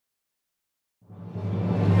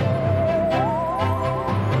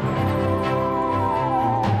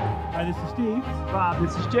Steve. Bob,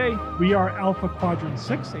 this is Jay. We are Alpha Quadrant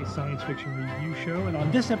 6, a science fiction review show, and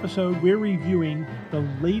on this episode, we're reviewing the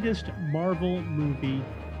latest Marvel movie,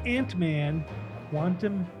 Ant-Man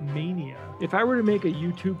Quantumania. If I were to make a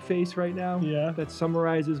YouTube face right now Yeah. that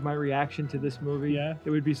summarizes my reaction to this movie, it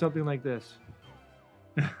would be something like this.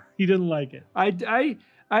 He didn't like it. I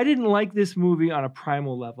didn't like this movie on a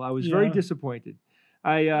primal level. I was very disappointed.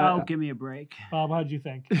 Oh, give me a break. Bob, how'd you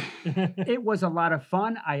think? It was a lot of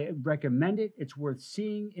fun. I recommend it. It's worth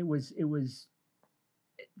seeing. It was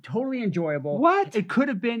totally enjoyable. What? It could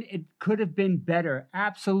have been better.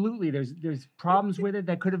 Absolutely. There's problems with it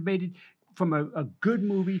that could have made it from a good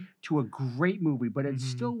movie to a great movie, but it's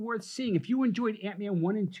still worth seeing. If you enjoyed Ant-Man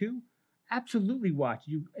 1 and 2, absolutely watch.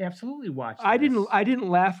 You absolutely watch. I didn't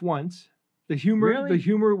laugh once. The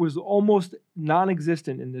humor was almost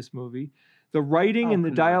non-existent in this movie. The writing and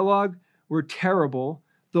the dialogue were terrible.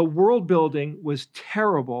 The world building was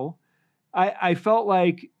terrible. I felt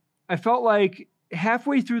like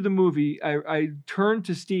halfway through the movie, I turned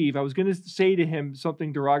to Steve. I was going to say to him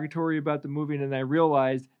something derogatory about the movie, and then I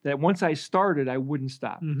realized that once I started, I wouldn't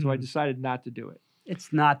stop. So I decided not to do it.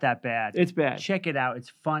 It's not that bad. It's bad. Check it out.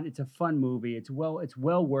 It's fun. It's a fun movie. It's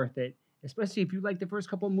well worth it. Especially if you like the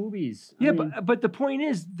first couple of movies. I mean, but the point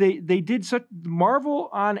is, they did such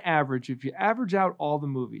Marvel on average. If you average out all the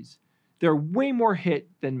movies, they're way more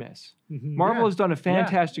hit than miss. Marvel has done a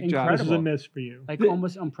fantastic job. This is a miss for you.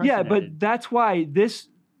 Almost unprecedented. Yeah, but that's why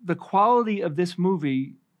the quality of this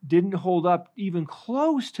movie didn't hold up even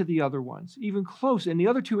close to the other ones, even close. And the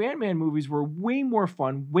other two Ant-Man movies were way more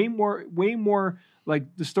fun, way more.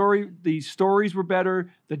 Like the stories were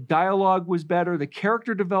better, the dialogue was better, the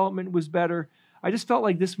character development was better. I just felt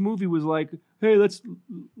like this movie was like, hey,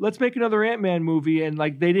 let's make another Ant-Man movie, and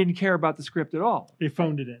like they didn't care about the script at all. They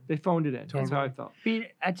phoned it in. Totally. That's how I felt.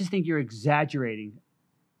 I just think you're exaggerating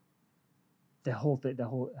the whole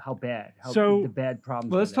how bad, the bad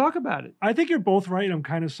problems. Well, let's talk about it. I think you're both right. I'm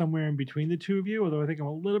kind of somewhere in between the two of you, although I think I'm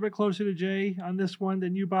a little bit closer to Jay on this one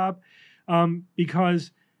than you, Bob,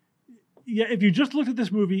 because. Yeah, if you just looked at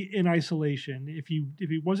this movie in isolation, if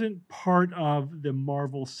it wasn't part of the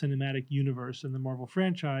Marvel Cinematic Universe and the Marvel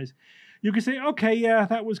franchise, you could say, okay, yeah,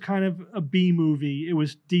 that was kind of a B movie. It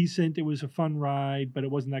was decent. It was a fun ride, but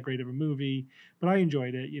it wasn't that great of a movie. But I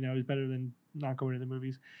enjoyed it. It was better than not going to the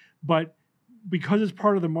movies. But because it's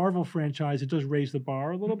part of the Marvel franchise, it does raise the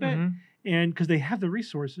bar a little bit. And because they have the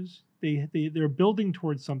resources, they're building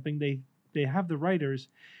towards something. They have the writers.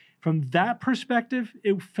 From that perspective,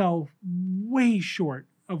 it fell way short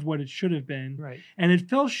of what it should have been. Right. And it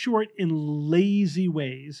fell short in lazy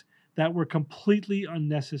ways that were completely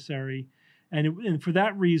unnecessary. And for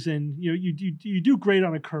that reason, you do great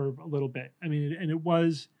on a curve a little bit. I mean, and it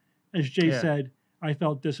was, as Jay said, I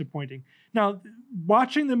felt disappointing. Now,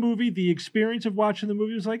 watching the movie, the experience of watching the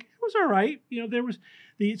movie was like, it was all right. There was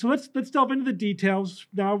so let's delve into the details.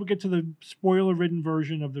 Now we'll get to the spoiler-ridden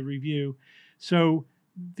version of the review. So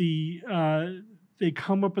they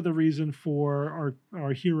come up with a reason for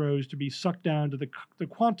our heroes to be sucked down to the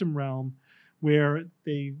quantum realm, where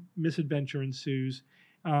the misadventure ensues.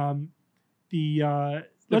 Let's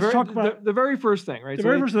talk about the very first thing, right?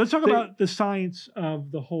 Let's talk about the science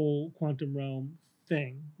of the whole quantum realm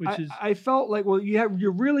thing, which is. I felt like, well,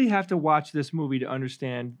 you really have to watch this movie to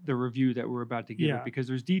understand the review that we're about to give it, because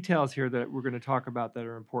there's details here that we're going to talk about that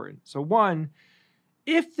are important. So one.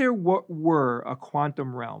 If there were a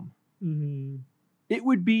quantum realm, it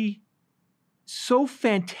would be so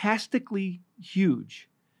fantastically huge,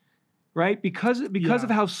 right? Because of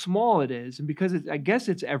how small it is, and because I guess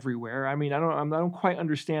it's everywhere. I mean, I don't quite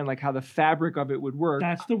understand like how the fabric of it would work.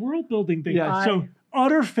 That's the world building thing. Yeah. So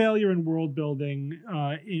utter failure in world building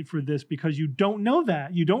for this, because you don't know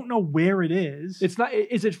that. You don't know where it is. It's not.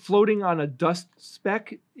 Is it floating on a dust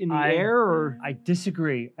speck in the air? Or I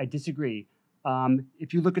disagree.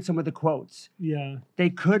 If you look at some of the quotes,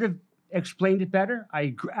 they could have explained it better.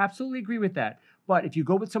 I absolutely agree with that. But if you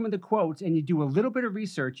go with some of the quotes and you do a little bit of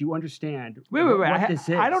research, you understand what this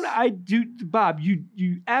is. Bob,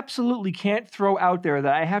 you absolutely can't throw out there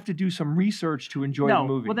that I have to do some research to enjoy the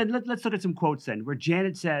movie. Well, then let's look at some quotes then, where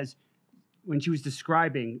Janet says, when she was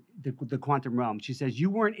describing the quantum realm, she says,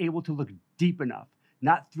 you weren't able to look deep enough,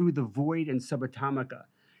 not through the void and subatomica.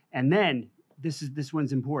 And then, this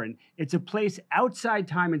one's important. It's a place outside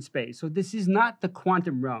time and space. So this is not the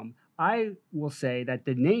quantum realm. I will say that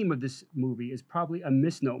the name of this movie is probably a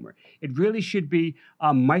misnomer. It really should be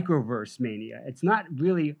Microverse Mania. It's not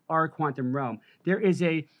really our quantum realm. There is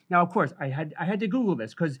now of course I had to Google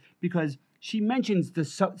this because she mentions the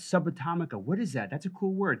subatomica. What is that? That's a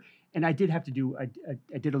cool word. And I did have to do. I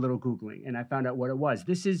did a little googling, and I found out what it was.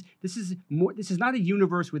 This is more. This is not a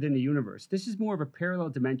universe within a universe. This is more of a parallel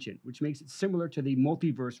dimension, which makes it similar to the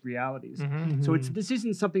multiverse realities. So this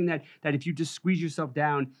isn't something that if you just squeeze yourself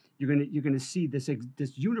down, you're gonna see this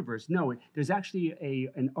universe. No, there's actually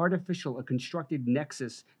an artificial, a constructed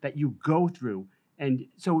nexus that you go through. And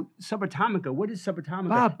so subatomica, what is subatomica?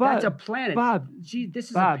 Bob, that's a planet. Bob, gee, this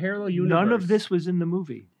is Bob, a parallel universe. None of this was in the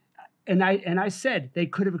movie. And I said they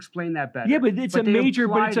could have explained that better. Yeah, but it's a major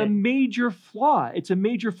flaw. It's a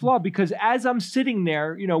major flaw because as I'm sitting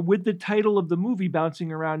there, with the title of the movie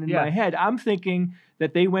bouncing around in my head, I'm thinking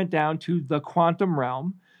that they went down to the quantum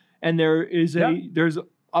realm, and there's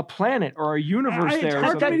a planet or a universe there.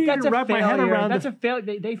 That's a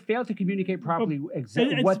failure. They failed to communicate properly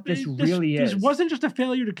exactly what this really is. This wasn't just a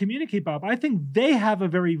failure to communicate, Bob. I think they have a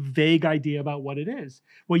very vague idea about what it is.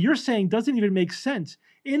 What you're saying doesn't even make sense.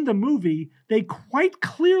 In the movie, they quite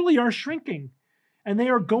clearly are shrinking. And they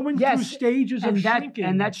are going through stages of shrinking.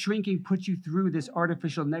 And that shrinking puts you through this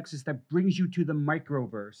artificial nexus that brings you to the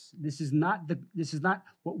microverse. This is not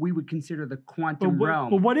what we would consider the quantum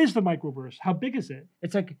realm. But what is the microverse? How big is it?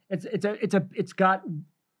 It's got world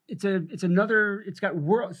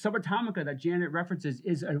subatomica that Janet references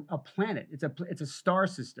is a planet. It's a star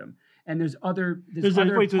system. And there's a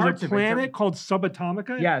planet called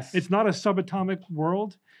subatomica? Yes. It's not a subatomic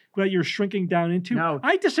world that you're shrinking down into. No.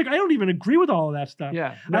 I disagree. I don't even agree with all of that stuff.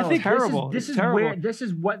 Yeah. No, I think terrible. This is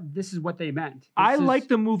what they meant. I like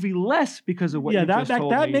the movie less because of what you just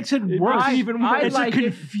told me. That makes it worse. Even worse. It's a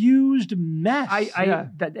confused mess.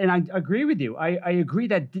 And I agree with you. I agree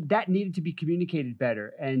that needed to be communicated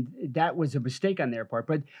better, and that was a mistake on their part.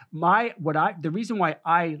 But the reason why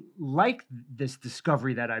I like this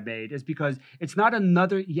discovery that I made is because it's not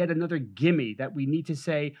yet another gimme that we need to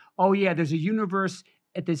say, oh yeah, there's a universe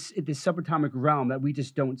at this subatomic realm that we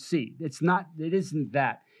just don't see. It isn't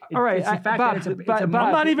that. All right, it's the fact that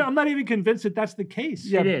I'm not even convinced that that's the case.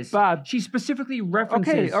 Yeah, it is, Bob. She specifically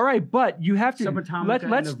references. Okay, all right, but you have to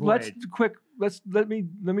subatomica let me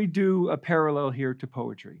do a parallel here to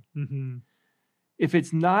poetry. Mm-hmm. If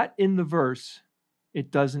it's not in the verse,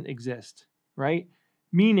 it doesn't exist, right?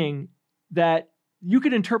 Meaning that you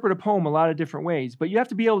could interpret a poem a lot of different ways, but you have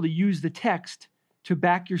to be able to use the text to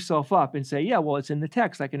back yourself up and say, yeah, well, it's in the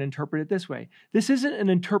text. I can interpret it this way. This isn't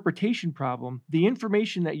an interpretation problem. The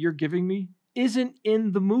information that you're giving me isn't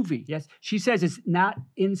in the movie. Yes, she says it's not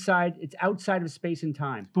inside, it's outside of space and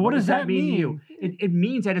time. But what does that mean to you? It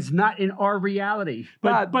means that it's not in our reality.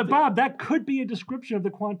 But Bob, that could be a description of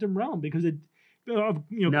the quantum realm because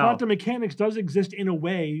quantum mechanics does exist in a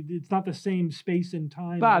way. It's not the same space and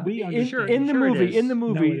time. Bob, in the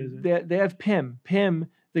movie, they have Pym. Pym,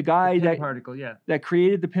 the guy that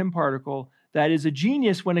created the Pym particle, that is a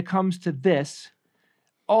genius when it comes to this.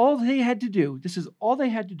 All they had to do,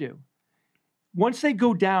 once they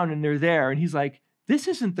go down and they're there, and he's like, this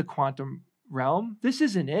isn't the quantum realm. This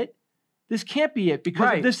isn't it. This can't be it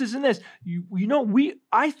because this isn't this.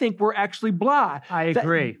 I think we're actually blah. I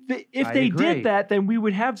agree. If they did that, then we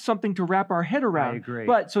would have something to wrap our head around. I agree.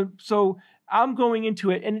 But so I'm going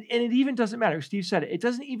into it, and it even doesn't matter. Steve said it. It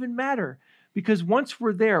doesn't even matter. Because once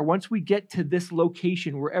we're there, once we get to this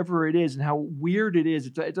location, wherever it is, and how weird it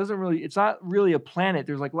is, it's not really a planet.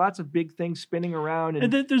 There's like lots of big things spinning around.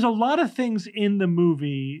 And there's a lot of things in the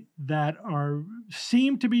movie that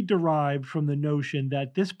seem to be derived from the notion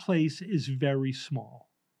that this place is very small,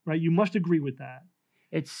 right? You must agree with that.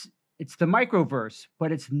 It's the microverse,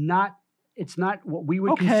 but it's not what we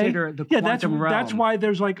would consider the quantum realm. That's why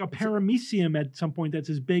there's like a paramecium at some point that's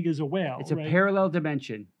as big as a whale. It's a parallel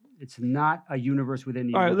dimension. It's not a universe within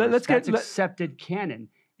the universe. Right, that's accepted canon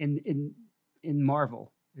in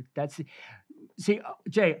Marvel.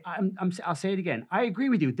 Jay, I'll say it again. I agree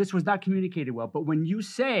with you. This was not communicated well. But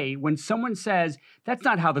when someone says that's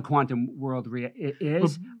not how the quantum world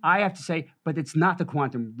is, I have to say, but it's not the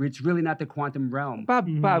quantum. It's really not the quantum realm. Bob,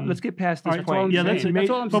 let's get past this point.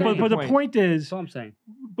 That's all I'm saying. But the point is, that's all I'm saying.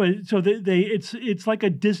 But so it's like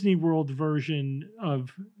a Disney World version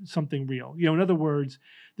of something real. In other words,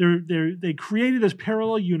 they created this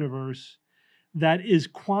parallel universe that is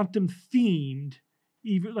quantum themed.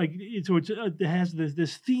 Even it has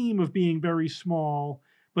this theme of being very small,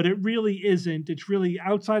 but it really isn't. It's really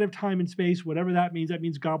outside of time and space, whatever that means. That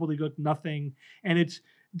means gobbledygook, nothing, and it's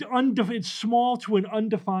small to an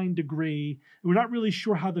undefined degree. We're not really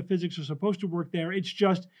sure how the physics are supposed to work there.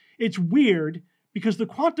 It's weird because the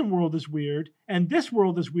quantum world is weird and this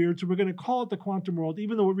world is weird, so we're going to call it the quantum world,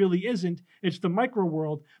 even though it really isn't. It's the micro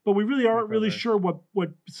world, but we really aren't really sure what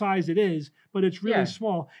size it is, but it's really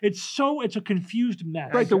small. It's a confused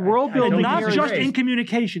mess. Right, the world building, and not just in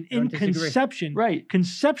communication, in conception. Right,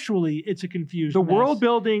 conceptually, it's a confused. The mess. world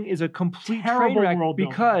building is a complete train wreck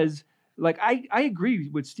because. Like I agree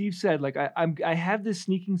with what Steve said. Like I have this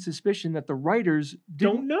sneaking suspicion that the writers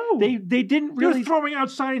don't know. They didn't really. They're throwing out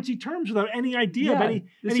sciencey terms without any idea of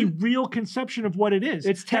any real conception of what it is.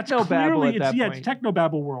 It's technobabble at that point. It's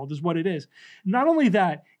technobabble world is what it is. Not only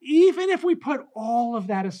that, even if we put all of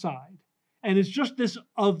that aside, and it's just this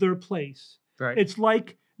other place, right? It's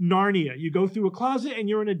like Narnia. You go through a closet and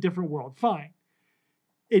you're in a different world. Fine.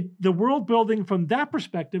 The world building from that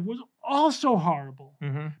perspective was also horrible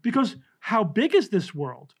because how big is this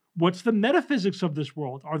world? What's the metaphysics of this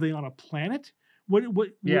world? Are they on a planet?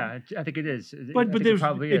 Yeah, I think it is. But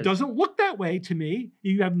it doesn't look that way to me.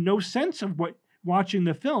 You have no sense of what watching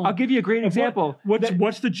the film. I'll give you a great example.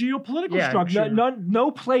 What's the geopolitical structure?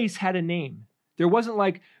 No place had a name. There wasn't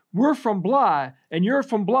like we're from blah and you're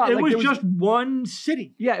from blah. It was just one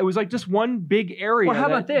city. Yeah, it was like just one big area. Well, how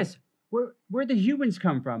about this? Where the humans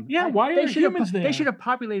come from? Yeah, why are humans there? They should have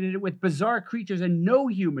populated it with bizarre creatures and no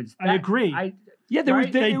humans. I agree. They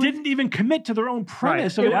didn't even commit to their own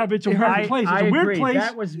premise of it's a weird place. It's a weird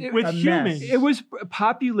place with humans. It was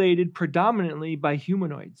populated predominantly by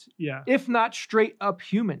humanoids. Yeah. If not straight up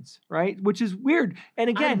humans, right? Which is weird. And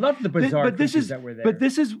again, I love the bizarre creatures that were there. But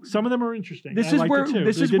this is some of them are interesting. This is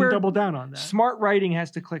where double down on that. Smart writing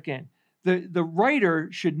has to click in. The writer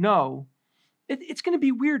should know it's going to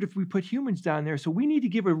be weird if we put humans down there, so we need to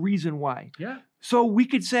give a reason why. Yeah. So we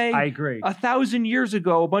could say, I agree. 1,000 years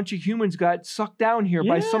ago, a bunch of humans got sucked down here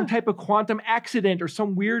by some type of quantum accident or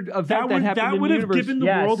some weird event that happened in the universe. That would have given the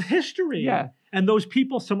world history. Yeah. And those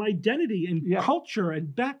people some identity and culture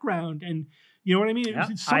and background and you know what I mean? Yeah,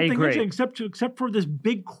 it's something interesting, except for this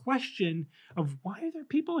big question of why are there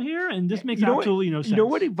people here? And this makes absolutely no sense. You know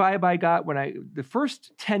what vibe I got when the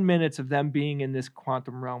first 10 minutes of them being in this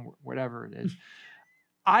quantum realm, whatever it is,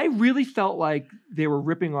 I really felt like they were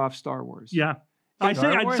ripping off Star Wars. Yeah. I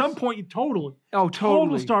say at some point, totally. Oh, totally.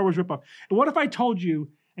 Total Star Wars ripoff. And what if I told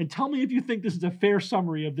you, and tell me if you think this is a fair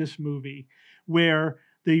summary of this movie, where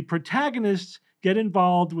the protagonists get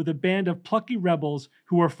involved with a band of plucky rebels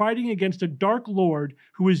who are fighting against a dark lord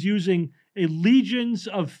who is using legions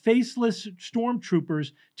of faceless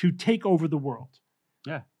stormtroopers to take over the world.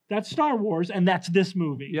 Yeah. That's Star Wars, and that's this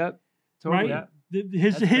movie. Yep. Totally. Right?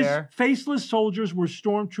 His faceless soldiers were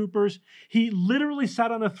stormtroopers. He literally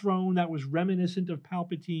sat on a throne that was reminiscent of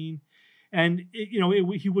Palpatine. And,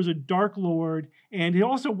 he was a Dark Lord. And he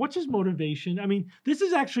also, what's his motivation? I mean, this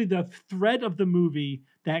is actually the thread of the movie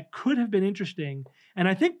that could have been interesting. And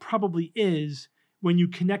I think probably is when you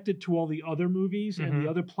connect it to all the other movies and the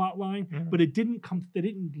other plot line. But they didn't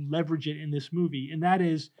leverage it in this movie. And that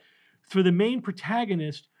is, for the main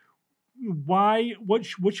protagonist, what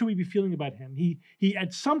should we be feeling about him? He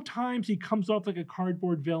at sometimes he comes off like a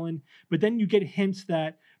cardboard villain, but then you get hints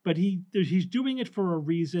that, but he's doing it for a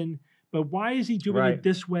reason. But why is he doing it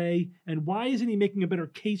this way? And why isn't he making a better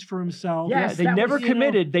case for himself? Yes, they never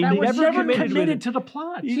committed. They never committed to the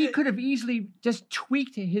plot. He could have easily just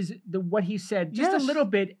tweaked what he said just a little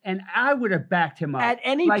bit, and I would have backed him up. At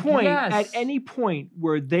any point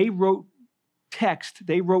where they wrote text,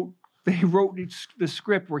 they wrote the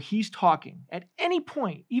script where he's talking. At any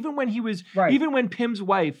point, even when even when Pym's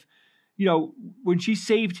wife, when she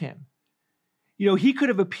saved him, he could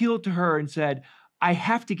have appealed to her and said, I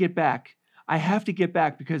have to get back. I have to get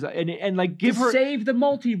back because and like give her save the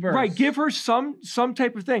multiverse. Right, give her some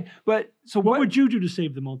type of thing. But so what would you do to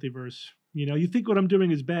save the multiverse? You think what I'm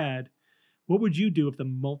doing is bad. What would you do if the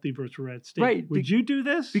multiverse were at stake? Right. Would you do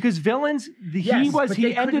this? Because villains, he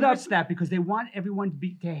ended up that because they want everyone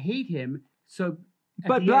to hate him. So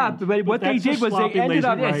But what they did was they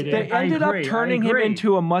ended up turning him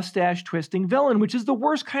into a mustache twisting villain, which is the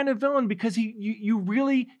worst kind of villain because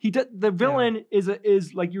the villain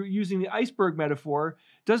is like you're using the iceberg metaphor,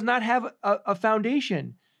 does not have a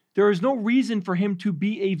foundation. There is no reason for him to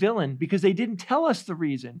be a villain because they didn't tell us the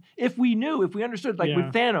reason. If we understood,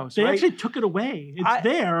 with Thanos, they actually took it away. It's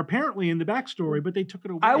there apparently in the backstory, but they took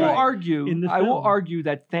it away. I will argue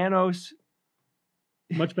that Thanos,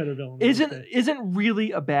 much better villain, isn't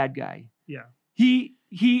really a bad guy. Yeah,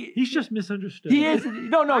 he's just misunderstood. He is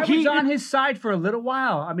no. I was on his side for a little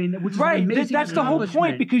while. I mean, which is right. An amazing That's the whole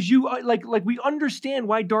point because you like we understand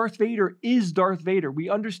why Darth Vader is Darth Vader. We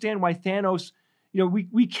understand why Thanos.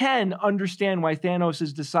 We can understand why Thanos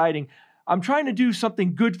is deciding I'm trying to do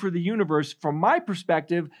something good for the universe. From my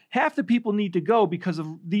perspective, half the people need to go because of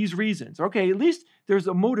these reasons. Okay, at least there's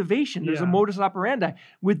a motivation. There's a modus operandi.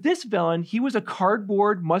 With this villain, he was a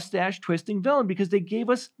cardboard mustache twisting villain because they gave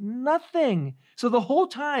us nothing. So the whole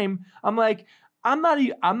time, I'm like, I'm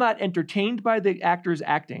not entertained by the actor's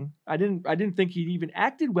acting. I didn't think he even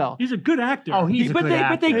acted well. He's a good actor. Oh, he's a good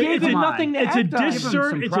actor. But they gave him nothing to it's act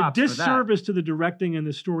on. It's a disservice to the directing and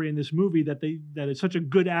the story in this movie that it's such a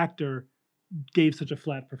good actor gave such a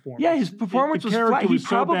flat performance. Yeah, his performance was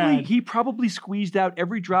flat. He probably squeezed out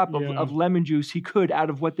every drop of lemon juice he could out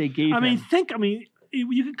of what they gave him.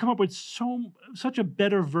 You can come up with such a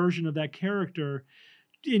better version of that character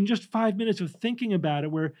in just 5 minutes of thinking about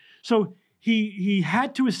it. He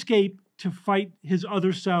had to escape to fight his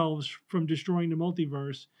other selves from destroying the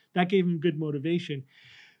multiverse. That gave him good motivation.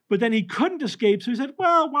 But then he couldn't escape, so he said,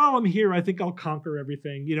 well, while I'm here, I think I'll conquer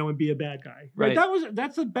everything, and be a bad guy. Right?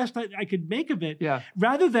 That's the best I could make of it. Yeah.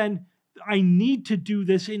 Rather than, I need to do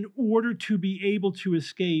this in order to be able to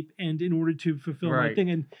escape and in order to fulfill my thing.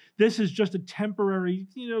 And this is just a temporary,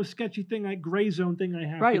 sketchy thing, like gray zone thing I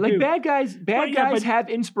have to do. Like bad guys have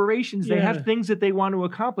inspirations. They have things that they want to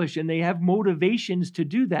accomplish, and they have motivations to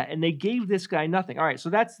do that. And they gave this guy nothing. All right, so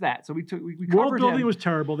that's that. So we world building was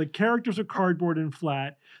terrible. The characters are cardboard and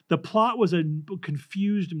flat. The plot was a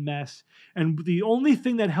confused mess. And the only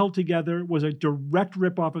thing that held together was a direct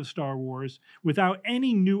ripoff of Star Wars without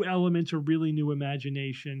any new elements or really new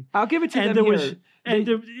imagination. I'll give it to them here.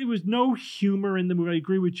 There was no humor in the movie. I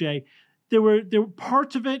agree with Jay. There were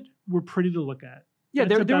parts of it were pretty to look at. Yeah,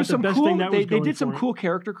 there was some cool. They did some cool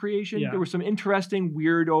character creation. Yeah. There were some interesting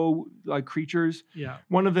weirdo creatures. Yeah,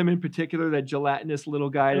 one of them in particular, that gelatinous little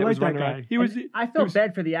guy that was running around. I felt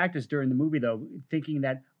bad for the actors during the movie though, thinking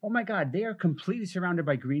that, oh my God, they are completely surrounded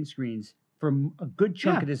by green screens. For a good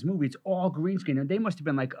chunk of this movie, it's all green screen, and they must have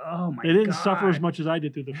been like, "Oh my god!" They didn't suffer as much as I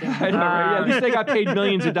did through the film. I know, right? At least they got paid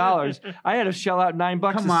millions of dollars. I had to shell out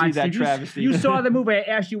 $9 to see that travesty. You saw the movie. I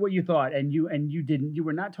asked you what you thought, and you didn't. You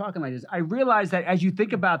were not talking like this. I realized that as you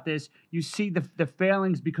think about this, you see the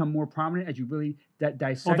failings become more prominent as you really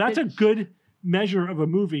dissect. Well, that's a good measure of a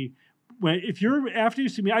movie. After you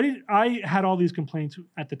see me, I had all these complaints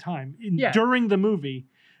at the time during the movie.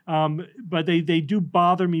 But they do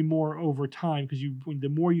bother me more over time because the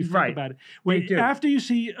more you think about it. After you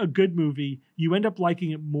see a good movie, you end up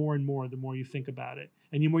liking it more and more the more you think about it.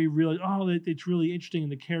 And the more you realize, it's really interesting,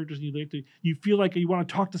 and the characters, and you feel like you want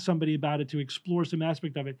to talk to somebody about it to explore some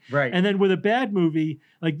aspect of it. Right. And then with a bad movie,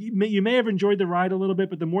 like you may have enjoyed the ride a little bit,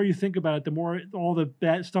 but the more you think about it, the more all the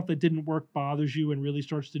bad stuff that didn't work bothers you and really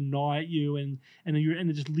starts to gnaw at you, and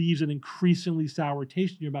it just leaves an increasingly sour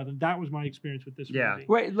taste in your mouth. And that was my experience with this movie.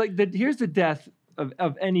 Wait, here's the death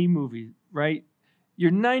of any movie, right?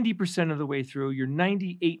 You're 90% of the way through. You're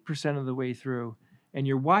 98% of the way through. And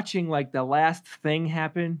you're watching like the last thing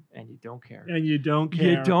happen, and you don't care. And you don't care.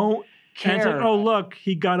 You don't care. And it's like, oh, look,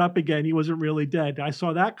 he got up again. He wasn't really dead. I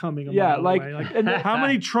saw that coming a mile away. How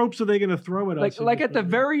many tropes are they going to throw at us? Like at the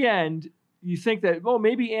very end, you think that,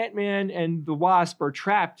 maybe Ant-Man and the Wasp are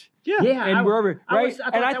trapped. Yeah. And wherever, right?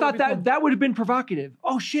 I thought that would have been provocative.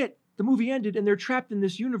 Oh, shit. The movie ended and they're trapped in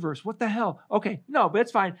this universe. What the hell? Okay, no, but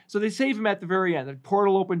it's fine. So they save him at the very end. The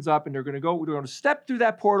portal opens up and they're going to step through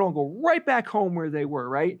that portal and go right back home where they were,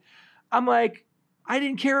 right? I'm like, I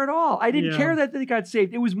didn't care at all. I didn't care that they got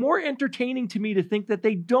saved. It was more entertaining to me to think that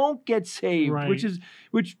they don't get saved,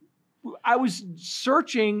 which I was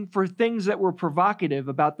searching for things that were provocative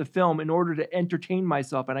about the film in order to entertain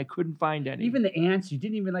myself, and I couldn't find any. Even the ants, you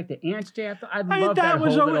didn't even like the ants, Jay? I love that whole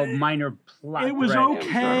little minor plot. It was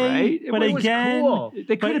okay, but it was cool.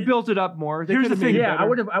 They could have built it up more. Here's the thing. I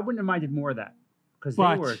wouldn't have minded more of that because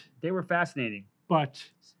they were fascinating. But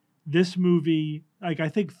this movie, I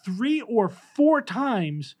think 3 or 4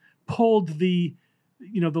 times pulled the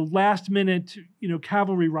last minute,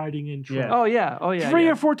 cavalry riding intro. Yeah. Oh yeah. 3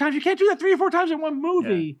 or 4 times. You can't do that 3 or 4 times in one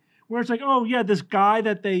movie. Where it's like, this guy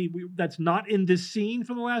that's not in this scene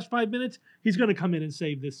for the last 5 minutes, he's going to come in and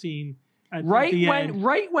save this scene. Right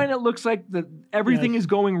when it looks like everything is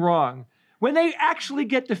going wrong. When they actually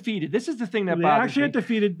get defeated, this is the thing that bothers me. They actually get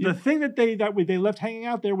defeated. The thing that they left hanging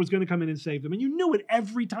out there was going to come in and save them, and you knew it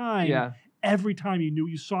every time. Yeah. Every time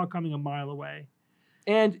you saw it coming a mile away.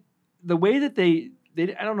 And the way that they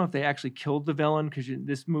I don't know if they actually killed the villain, because in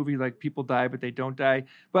this movie, like, people die, but they don't die.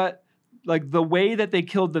 But like the way that they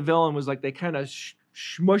killed the villain was like they kind of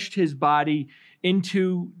smushed his body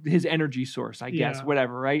into his energy source, I guess,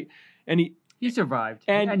 whatever, right? And he survived,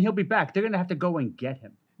 and he'll be back. They're gonna have to go and get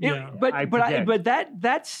him. But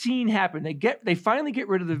that scene happened. They finally get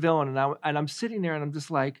rid of the villain, and I'm sitting there and I'm just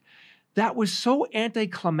like, that was so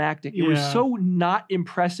anticlimactic. It was Yeah. so not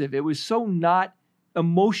impressive. It was so not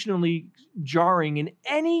emotionally jarring in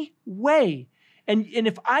any way. And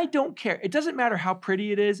if I don't care, it doesn't matter how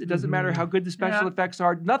pretty it is. It doesn't matter how good the special effects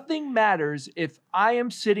are. Nothing matters if I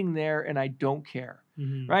am sitting there and I don't care,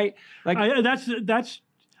 right? Like that's.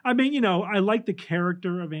 I mean, you know, I like the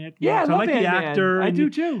character of Ant-Man. Yeah, I like love the Ant-Man. actor. I do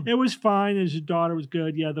too. It was fine. His daughter was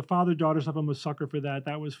good. Yeah, the father-daughter stuff, I'm a sucker for that.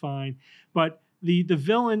 That was fine. But the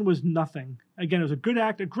villain was nothing. Again, it was a good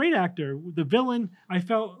actor, great actor. The villain, I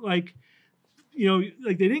felt like, you know,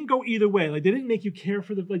 like they didn't go either way. Like they didn't make you care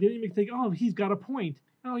for the. Like they didn't make you think, oh, he's got a point.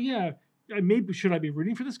 Oh yeah, maybe should I be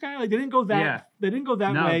rooting for this guy? Like they didn't go that. Yeah. They didn't go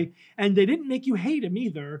that way, and they didn't make you hate him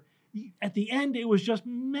either. At the end, it was just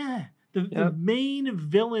meh. The main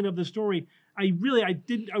villain of the story, I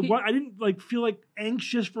didn't like feel like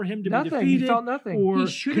anxious for him to be defeated. He felt nothing. Or He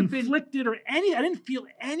should have conflicted or any. I didn't feel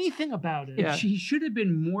anything about it. Yeah. He should have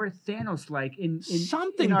been more Thanos-like in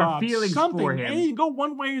Something, in our Bob, feelings something. for him. Anything, go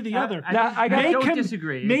one way or the other. I don't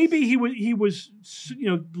disagree. Maybe he was, you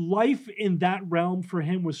know, life in that realm for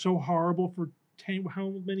him was so horrible for 10,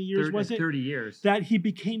 how many years was it? 30 years. That he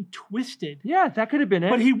became twisted. Yeah, that could have been it.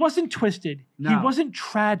 But he wasn't twisted. No. He wasn't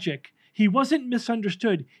tragic. He wasn't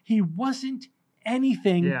misunderstood. He wasn't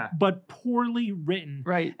anything but poorly written.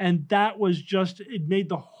 Right. And that was just, it made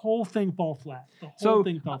the whole thing fall flat. The whole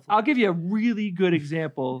thing fell flat. I'll give you a really good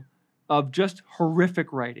example of just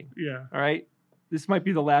horrific writing. Yeah. All right. This might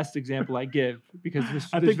be the last example I give because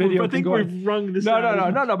I this video. I think we've wrung this. No.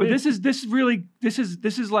 out. But this is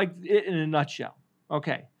like it in a nutshell.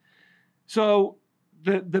 Okay. So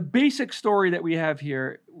the basic story that we have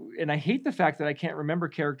here, and I hate the fact that I can't remember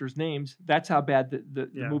characters' names. That's how bad the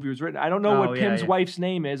movie was written. I don't know what Pym's wife's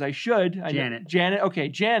name is. I should. Janet. Janet. Okay,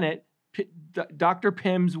 Janet, Dr.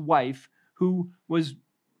 Pym's wife, who was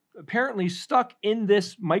apparently stuck in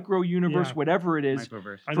this micro universe, whatever it is,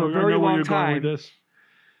 for a very long time.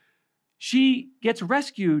 She gets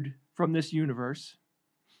rescued from this universe,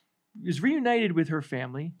 is reunited with her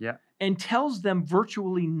family, and tells them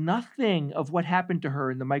virtually nothing of what happened to her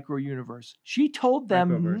in the micro universe. She told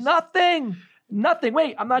them nothing.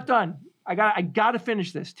 Wait, I'm not done. I got to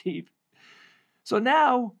finish this, Steve. So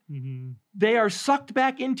now they are sucked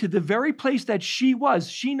back into the very place that she was.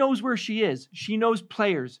 She knows where she is. She knows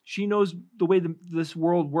players. She knows the way this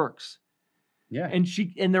world works. Yeah. And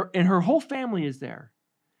her whole family is there.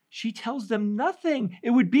 She tells them nothing. It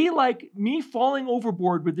would be like me falling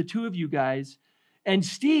overboard with the two of you guys, and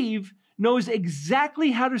Steve knows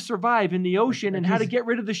exactly how to survive in the ocean and how to get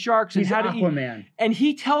rid of the sharks and how to Aquaman. And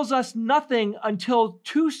he tells us nothing until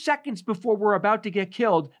 2 seconds before we're about to get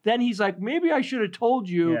killed. Then he's like, maybe I should have told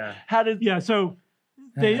you how to. Yeah, so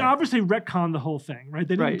they obviously retconned the whole thing, right?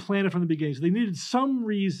 They didn't plan it from the beginning. So they needed some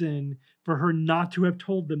reason for her not to have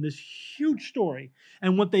told them this huge story.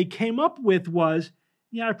 And what they came up with was,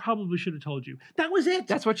 yeah, I probably should have told you. That was it.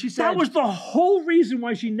 That's what she said. That was the whole reason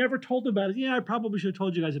why she never told them about it. Yeah, I probably should have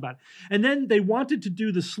told you guys about it. And then they wanted to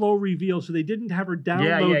do the slow reveal, so they didn't have her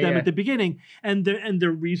download them at the beginning. And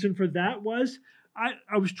the reason for that was,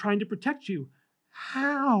 I was trying to protect you.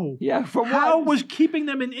 How? Yeah, from how what? Was keeping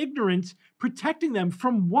them in ignorance protecting them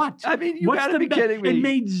from what? I mean, you gotta be kidding me. It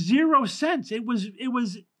made zero sense. It was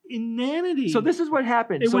inanity. So this is what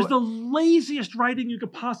happened. It was the laziest writing you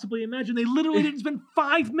could possibly imagine. They literally didn't spend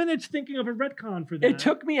 5 minutes thinking of a retcon for that. It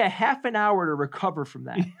took me a half an hour to recover from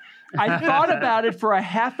that. I thought about it for a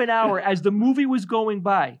half an hour as the movie was going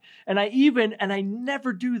by. And I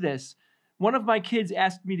never do this. One of my kids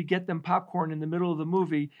asked me to get them popcorn in the middle of the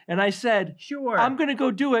movie. And I said, sure, I'm going to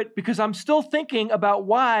go do it because I'm still thinking about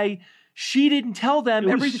why she didn't tell them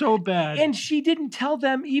everything. It was so bad. And she didn't tell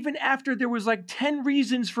them even after there was like 10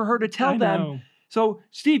 reasons for her to tell them. Know. So,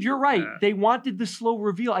 Steve, you're right. They wanted the slow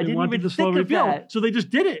reveal. I didn't even think of that. So they just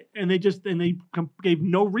did it, and they gave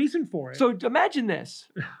no reason for it. So imagine this.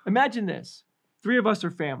 Imagine this. 3 of us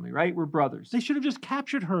are family, right? We're brothers. They should have just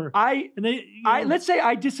captured her. Let's say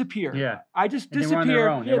I disappear. Yeah. I just and disappear. They were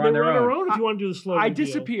on their own if you want to do the slow reveal. I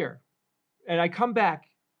disappear, and I come back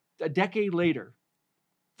a decade later.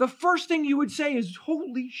 The first thing you would say is,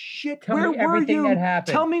 holy shit, where were you? That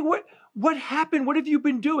happened. Tell me what happened? What have you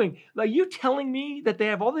been doing? Like, you telling me that they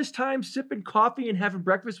have all this time sipping coffee and having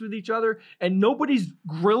breakfast with each other and nobody's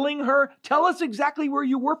grilling her? Tell us exactly where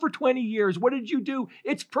you were for 20 years. What did you do?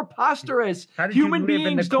 It's preposterous. Human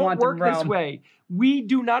beings don't work this way. We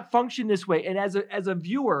do not function this way. And as a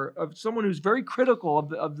viewer, of someone who's very critical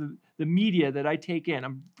of the media that I take in,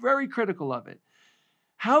 I'm very critical of it.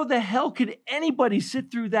 How the hell could anybody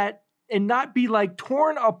sit through that and not be like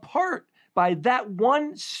torn apart by that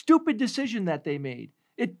one stupid decision that they made?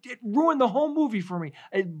 It ruined the whole movie for me.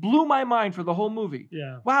 It blew my mind for the whole movie.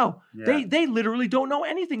 Yeah. Wow. Yeah. They literally don't know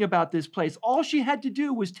anything about this place. All she had to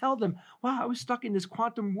do was tell them, wow, I was stuck in this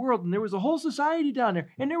quantum world and there was a whole society down there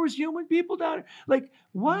and there was human people down there. Like,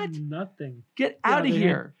 what? Nothing. Get out of they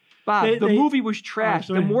here. Bob, the movie was trash.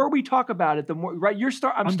 so The more we talk about it, the more, right? I'm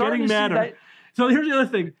starting getting to madder. see that. So here's the other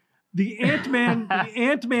thing. The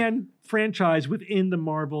Ant-Man franchise within the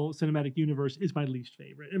Marvel Cinematic Universe is my least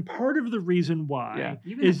favorite. And part of the reason why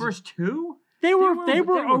Even the first two? They were okay.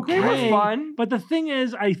 They were fun. But the thing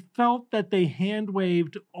is, I felt that they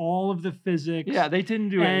hand-waved all of the physics. Yeah, they didn't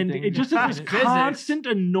do anything. And it just is this constant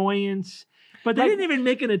annoyance. But they didn't even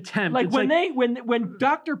make an attempt. Like when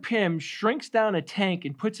Dr. Pym shrinks down a tank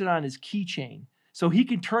and puts it on his keychain so he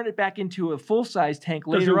can turn it back into a full-size tank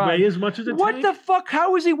later on. Does it weigh as much as a tank? What the fuck?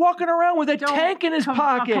 How is he walking around with a tank in his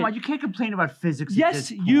pocket? Come on, you can't complain about physics.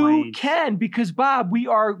 Yes, you can, because Bob, we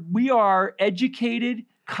are educated,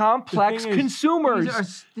 complex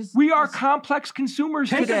consumers. We are complex consumers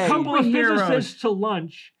today. Take a couple of physicists to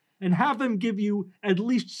lunch and have them give you at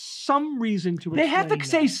least some reason to explain. They have to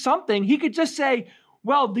say something. He could just say,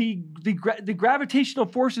 well, the gravitational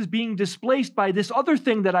force is being displaced by this other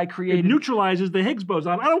thing that I created. It neutralizes the Higgs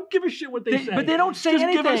boson. I don't give a shit what they say. But they don't say just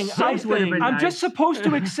anything. Give us something. I'm just supposed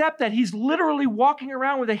to accept that he's literally walking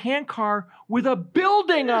around with a handcar with a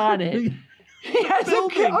building on it. He has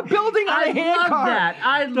a building on a handcar.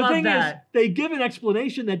 I love that. The thing is, they give an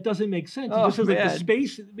explanation that doesn't make sense. It just says like the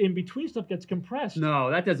space in between stuff gets compressed.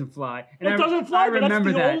 No, that doesn't fly. It doesn't fly, but that's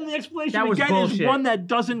the only explanation we get is one that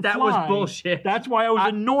doesn't fly. That was bullshit. That's why I was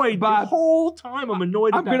annoyed the whole time. I'm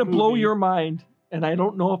annoyed I'm going to blow your mind, and I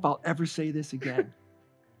don't know if I'll ever say this again.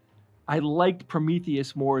 I liked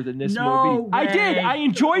Prometheus more than this movie. Way. I did. I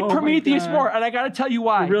enjoyed Prometheus more, and I got to tell you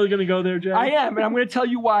why. You're really going to go there, Jay? I am, and I'm going to tell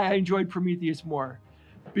you why I enjoyed Prometheus more.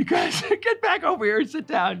 Because get back over here and sit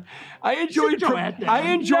down. I enjoyed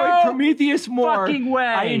Prometheus more. Fucking way.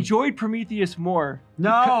 I enjoyed Prometheus more.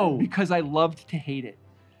 No, because I loved to hate it.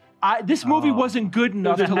 This movie wasn't good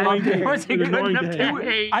enough to love it. It wasn't good enough to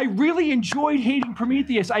hate. I really enjoyed hating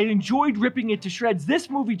Prometheus. I enjoyed ripping it to shreds.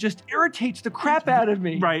 This movie just irritates the crap out of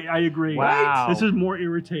me. Right, I agree. Wow. This is more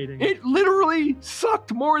irritating. It literally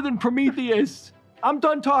sucked more than Prometheus. I'm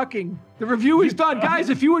done talking. The review is done.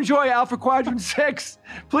 Guys, if you enjoy Alpha Quadrant 6,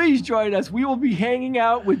 please join us. We will be hanging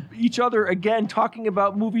out with each other again, talking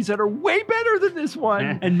about movies that are way better than this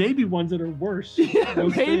one. And maybe ones that are worse.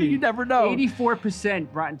 Maybe, you never know. 84%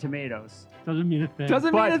 Rotten Tomatoes. Doesn't mean a thing.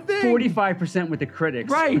 Doesn't mean a thing. 45% with the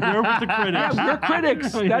critics. Right. We're with the critics. Yeah, we're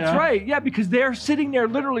critics. That's right. Yeah, because they're sitting there,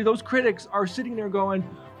 literally, those critics are sitting there going,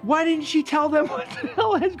 why didn't she tell them what the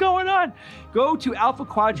hell is going on? Go to Alpha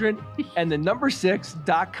Quadrant and the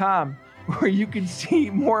number6.com, where you can see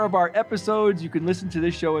more of our episodes. You can listen to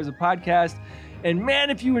this show as a podcast. And man,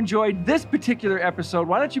 if you enjoyed this particular episode,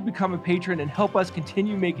 why don't you become a patron and help us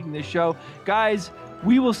continue making this show? Guys,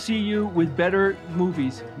 we will see you with better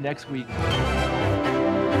movies next week.